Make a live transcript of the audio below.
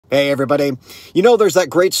Hey, everybody. You know, there's that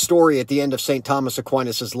great story at the end of St. Thomas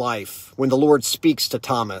Aquinas' life when the Lord speaks to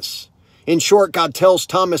Thomas. In short, God tells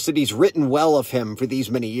Thomas that he's written well of him for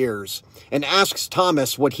these many years and asks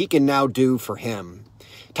Thomas what he can now do for him.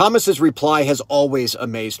 Thomas's reply has always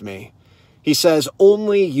amazed me. He says,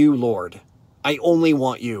 "Only you, Lord. I only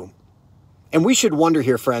want you." And we should wonder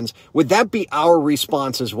here, friends, would that be our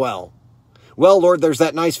response as well? Well, Lord, there's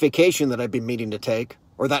that nice vacation that I've been meaning to take,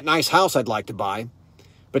 or that nice house I'd like to buy.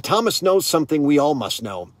 But Thomas knows something we all must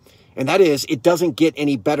know, and that is it doesn't get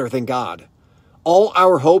any better than God. All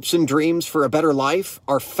our hopes and dreams for a better life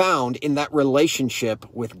are found in that relationship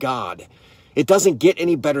with God. It doesn't get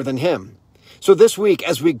any better than Him. So this week,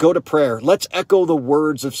 as we go to prayer, let's echo the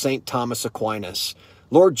words of St. Thomas Aquinas.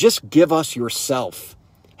 Lord, just give us yourself.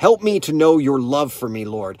 Help me to know your love for me,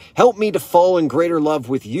 Lord. Help me to fall in greater love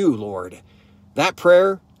with you, Lord. That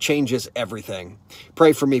prayer changes everything.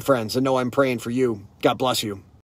 Pray for me, friends, and know I'm praying for you. God bless you.